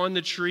up on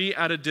the tree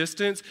at a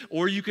distance,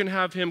 or you can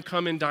have him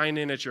come and dine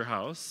in at your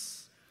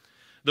house.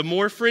 The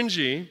more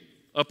fringy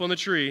up on the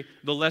tree,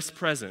 the less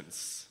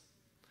presence.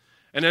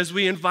 And as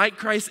we invite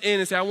Christ in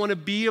and say, I want to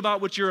be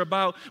about what you're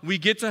about, we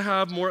get to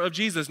have more of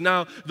Jesus.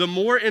 Now, the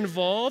more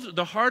involved,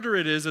 the harder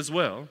it is as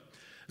well.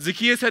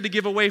 Zacchaeus had to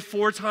give away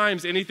 4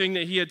 times anything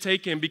that he had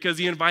taken because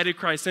he invited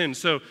Christ in.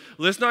 So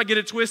let's not get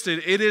it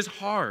twisted. It is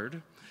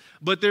hard,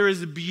 but there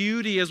is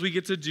beauty as we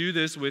get to do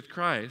this with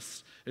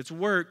Christ. It's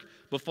work,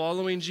 but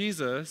following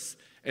Jesus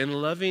and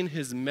loving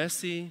his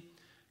messy,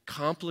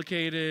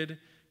 complicated,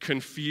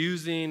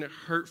 confusing,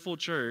 hurtful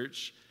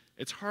church,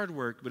 it's hard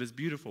work, but it's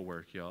beautiful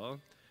work, y'all.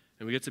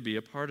 And we get to be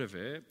a part of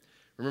it.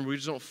 Remember, we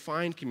just don't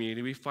find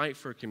community, we fight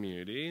for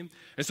community.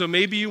 And so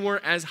maybe you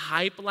weren't as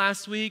hype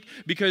last week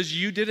because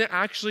you didn't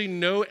actually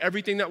know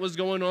everything that was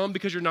going on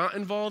because you're not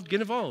involved. Get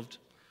involved.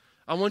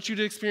 I want you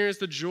to experience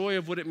the joy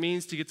of what it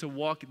means to get to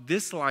walk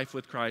this life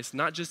with Christ,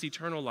 not just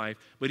eternal life,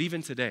 but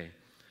even today.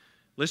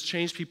 Let's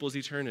change people's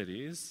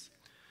eternities.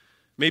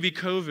 Maybe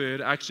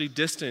COVID actually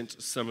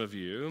distanced some of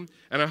you,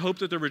 and I hope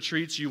that the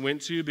retreats you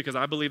went to, because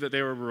I believe that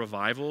they were a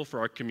revival for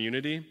our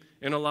community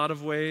in a lot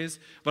of ways,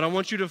 but I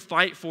want you to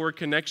fight for a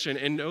connection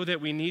and know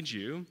that we need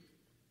you.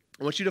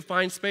 I want you to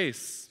find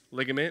space,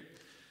 ligament,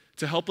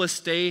 to help us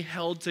stay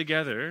held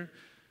together.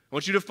 I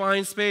want you to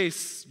find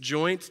space,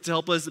 joint, to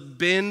help us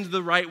bend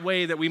the right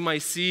way that we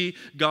might see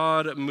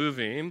God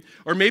moving.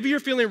 Or maybe you're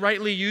feeling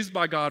rightly used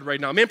by God right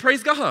now. Man,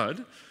 praise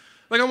God.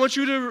 Like, I want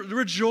you to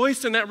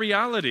rejoice in that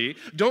reality.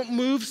 Don't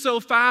move so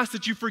fast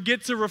that you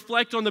forget to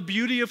reflect on the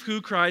beauty of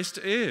who Christ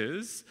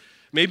is.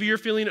 Maybe you're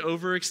feeling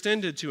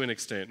overextended to an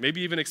extent,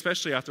 maybe even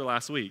especially after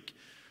last week.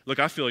 Look,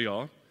 I feel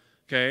y'all,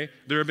 okay?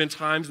 There have been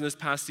times in this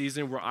past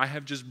season where I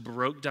have just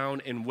broke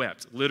down and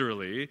wept,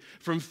 literally,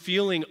 from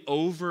feeling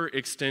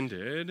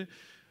overextended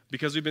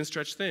because we've been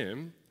stretched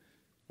thin.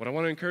 What I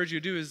want to encourage you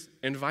to do is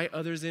invite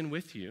others in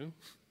with you.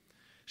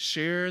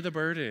 Share the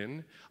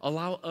burden.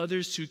 Allow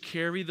others to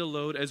carry the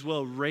load as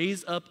well.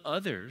 Raise up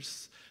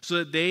others so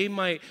that they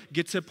might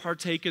get to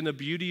partake in the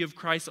beauty of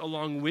Christ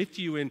along with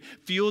you and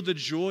feel the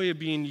joy of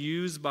being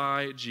used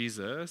by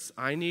Jesus.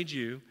 I need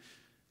you,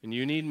 and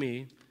you need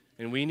me,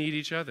 and we need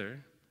each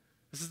other.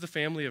 This is the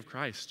family of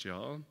Christ,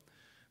 y'all.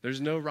 There's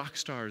no rock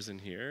stars in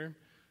here.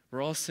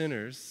 We're all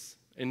sinners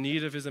in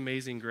need of his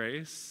amazing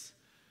grace,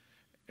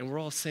 and we're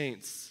all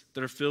saints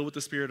that are filled with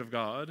the Spirit of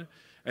God.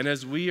 And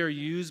as we are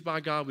used by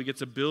God, we get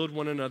to build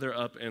one another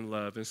up in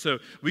love. And so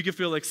we can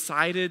feel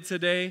excited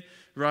today,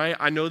 right?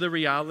 I know the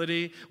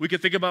reality. We can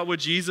think about what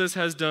Jesus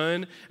has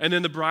done, and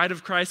then the bride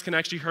of Christ can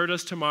actually hurt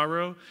us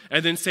tomorrow,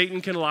 and then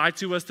Satan can lie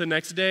to us the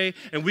next day,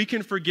 and we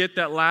can forget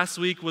that last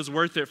week was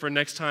worth it for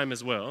next time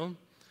as well.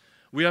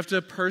 We have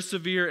to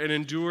persevere and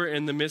endure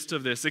in the midst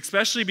of this,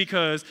 especially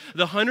because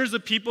the hundreds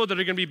of people that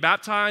are going to be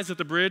baptized at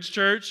the Bridge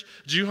Church,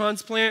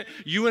 Juhan's plant,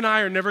 you and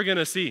I are never going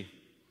to see.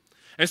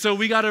 And so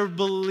we got to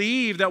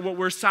believe that what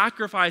we're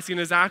sacrificing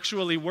is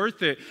actually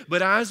worth it.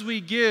 But as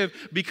we give,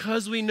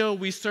 because we know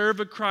we serve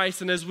a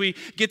Christ, and as we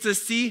get to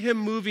see him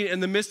moving in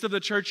the midst of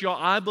the church,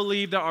 y'all, I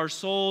believe that our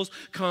souls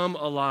come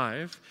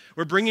alive.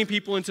 We're bringing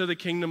people into the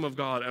kingdom of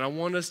God, and I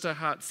want us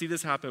to see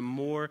this happen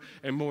more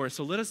and more.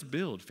 So let us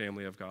build,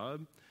 family of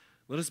God.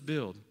 Let us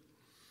build.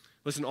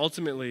 Listen,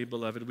 ultimately,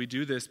 beloved, we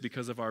do this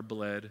because of our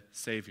bled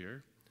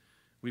Savior.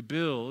 We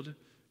build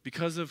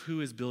because of who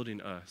is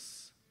building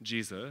us,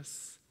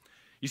 Jesus.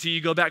 You see,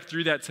 you go back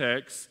through that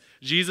text,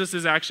 Jesus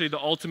is actually the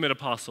ultimate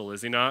apostle,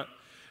 is he not?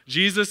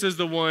 Jesus is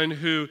the one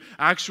who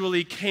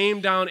actually came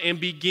down and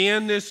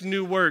began this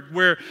new work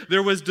where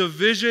there was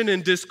division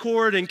and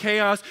discord and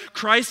chaos.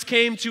 Christ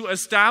came to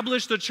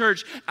establish the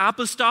church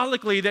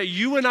apostolically, that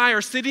you and I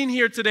are sitting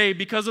here today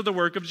because of the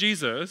work of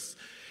Jesus.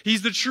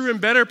 He's the true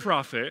and better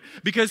prophet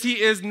because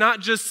he is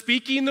not just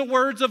speaking the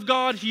words of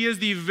God, he is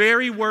the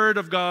very word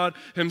of God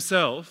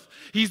himself.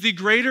 He's the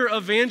greater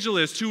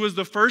evangelist who was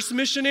the first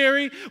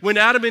missionary. When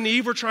Adam and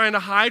Eve were trying to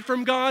hide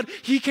from God,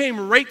 he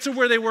came right to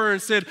where they were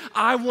and said,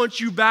 I want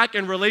you back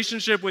in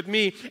relationship with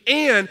me.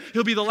 And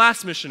he'll be the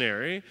last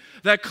missionary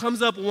that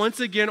comes up once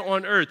again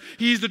on earth.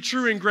 He's the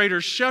true and greater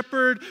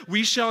shepherd.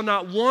 We shall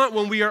not want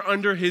when we are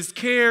under his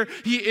care.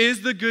 He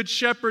is the good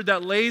shepherd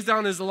that lays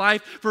down his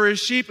life for his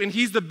sheep. And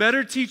he's the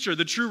better teacher,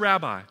 the true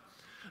rabbi,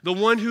 the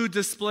one who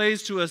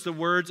displays to us the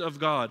words of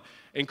God.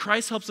 And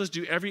Christ helps us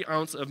do every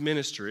ounce of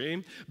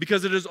ministry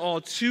because it is all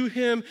to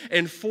him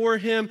and for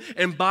him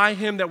and by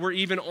him that we're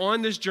even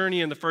on this journey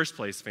in the first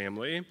place,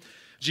 family.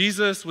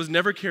 Jesus was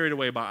never carried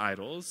away by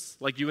idols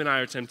like you and I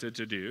are tempted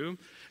to do.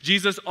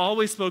 Jesus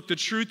always spoke the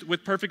truth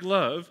with perfect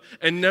love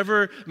and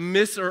never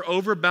missed or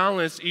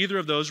overbalanced either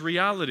of those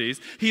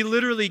realities. He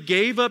literally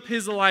gave up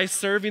his life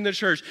serving the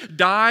church,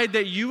 died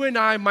that you and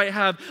I might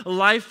have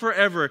life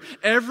forever.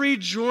 Every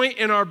joint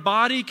in our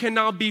body can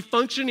now be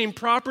functioning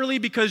properly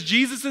because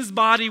Jesus'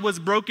 body was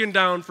broken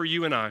down for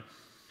you and I.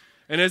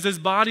 And as his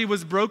body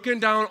was broken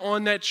down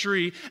on that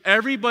tree,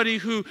 everybody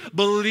who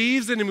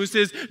believes in him, who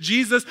says,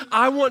 Jesus,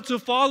 I want to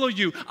follow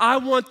you. I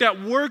want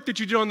that work that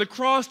you did on the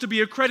cross to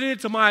be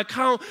accredited to my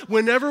account.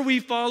 Whenever we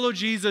follow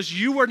Jesus,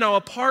 you are now a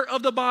part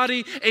of the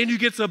body and you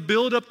get to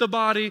build up the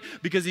body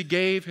because he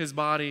gave his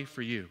body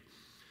for you.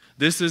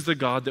 This is the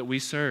God that we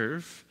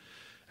serve.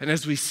 And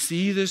as we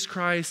see this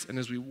Christ and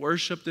as we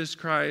worship this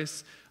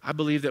Christ, I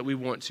believe that we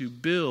want to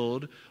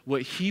build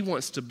what he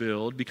wants to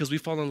build because we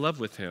fall in love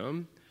with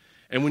him.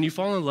 And when you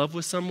fall in love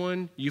with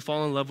someone, you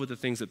fall in love with the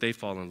things that they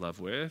fall in love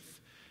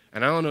with.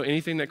 And I don't know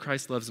anything that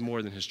Christ loves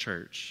more than his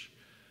church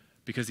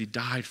because he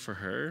died for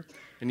her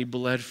and he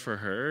bled for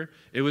her.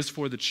 It was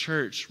for the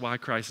church why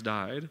Christ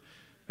died.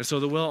 And so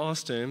the Will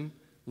Austin,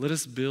 let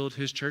us build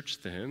his church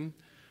then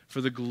for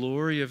the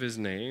glory of his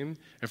name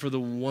and for the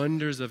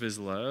wonders of his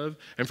love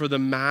and for the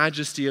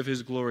majesty of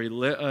his glory.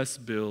 Let us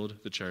build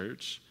the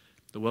church.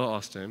 The Will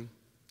Austin,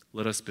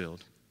 let us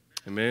build.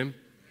 Amen?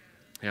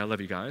 Yeah, I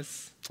love you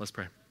guys. Let's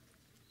pray.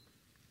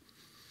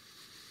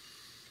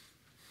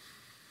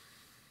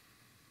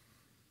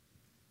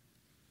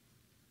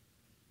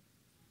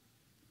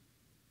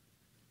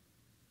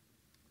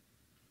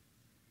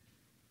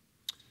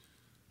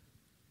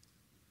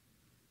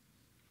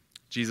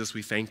 Jesus,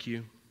 we thank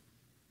you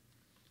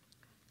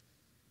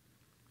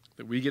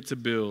that we get to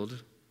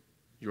build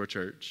your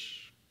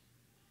church.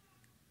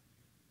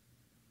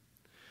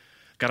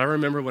 God, I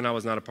remember when I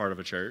was not a part of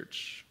a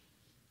church.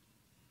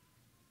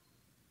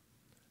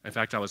 In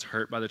fact, I was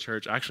hurt by the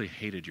church. I actually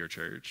hated your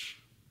church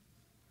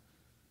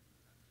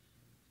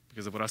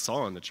because of what I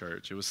saw in the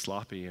church. It was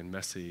sloppy and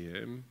messy.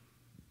 And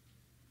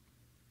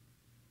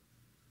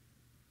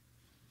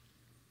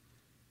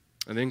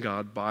then,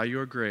 God, by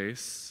your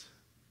grace,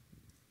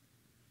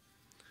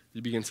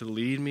 you begin to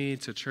lead me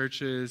to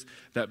churches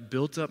that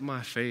built up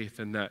my faith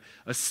and that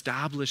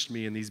established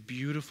me in these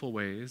beautiful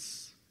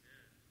ways.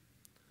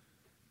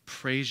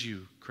 Praise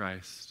you,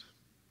 Christ.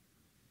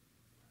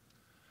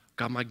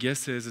 God, my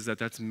guess is that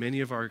that's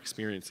many of our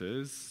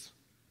experiences.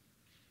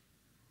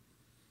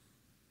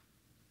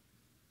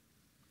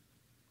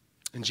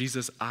 And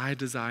Jesus, I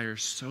desire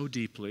so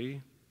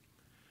deeply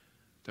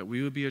that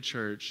we would be a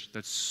church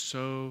that's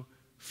so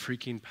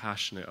freaking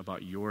passionate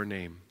about your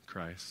name,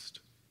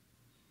 Christ.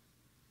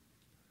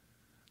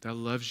 That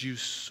loves you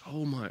so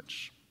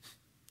much,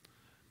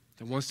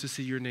 that wants to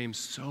see your name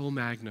so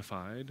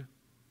magnified,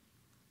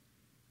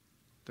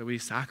 that we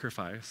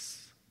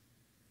sacrifice.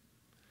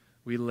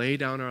 We lay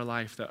down our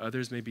life that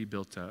others may be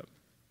built up.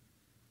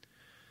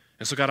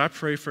 And so, God, I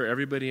pray for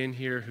everybody in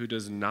here who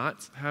does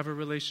not have a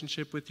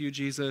relationship with you,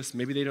 Jesus.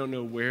 Maybe they don't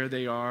know where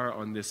they are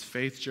on this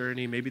faith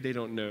journey. Maybe they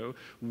don't know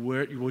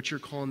what you're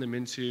calling them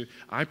into.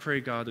 I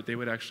pray, God, that they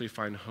would actually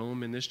find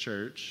home in this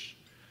church.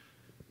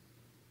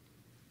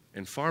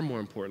 And far more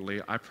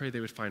importantly, I pray they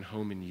would find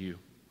home in you,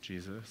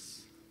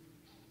 Jesus.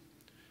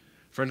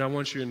 Friend, I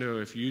want you to know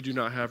if you do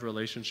not have a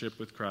relationship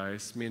with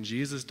Christ, man,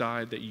 Jesus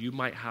died that you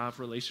might have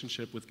a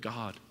relationship with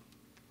God.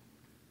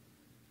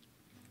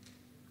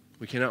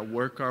 We cannot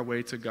work our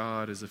way to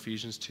God, as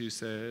Ephesians 2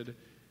 said.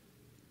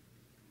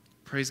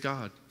 Praise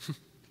God.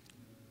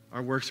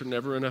 Our works are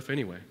never enough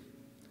anyway.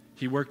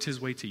 He worked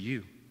his way to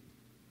you.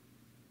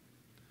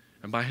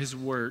 And by his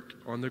work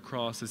on the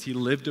cross, as he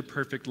lived a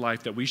perfect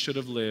life that we should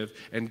have lived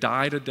and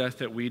died a death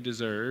that we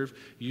deserve,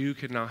 you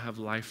can now have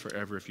life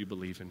forever if you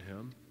believe in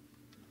him.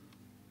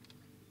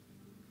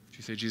 If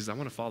you say, Jesus, I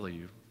want to follow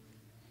you.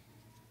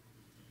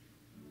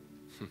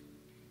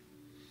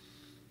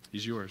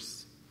 He's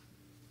yours.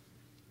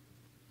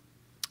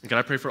 And God,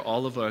 I pray for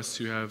all of us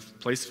who have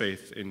placed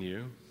faith in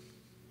you.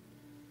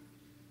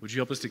 Would you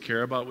help us to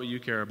care about what you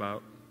care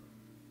about?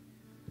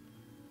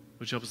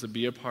 Would you help us to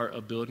be a part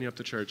of building up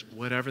the church,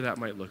 whatever that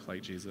might look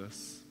like,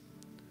 Jesus?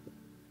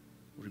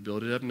 Would we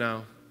build it up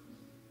now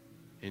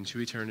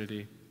into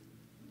eternity?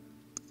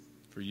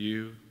 For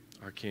you,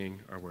 our King,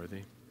 are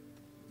worthy.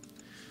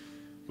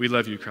 We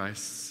love you,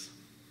 Christ.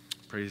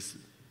 praise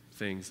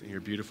things in your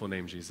beautiful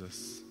name,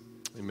 Jesus.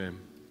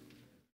 Amen.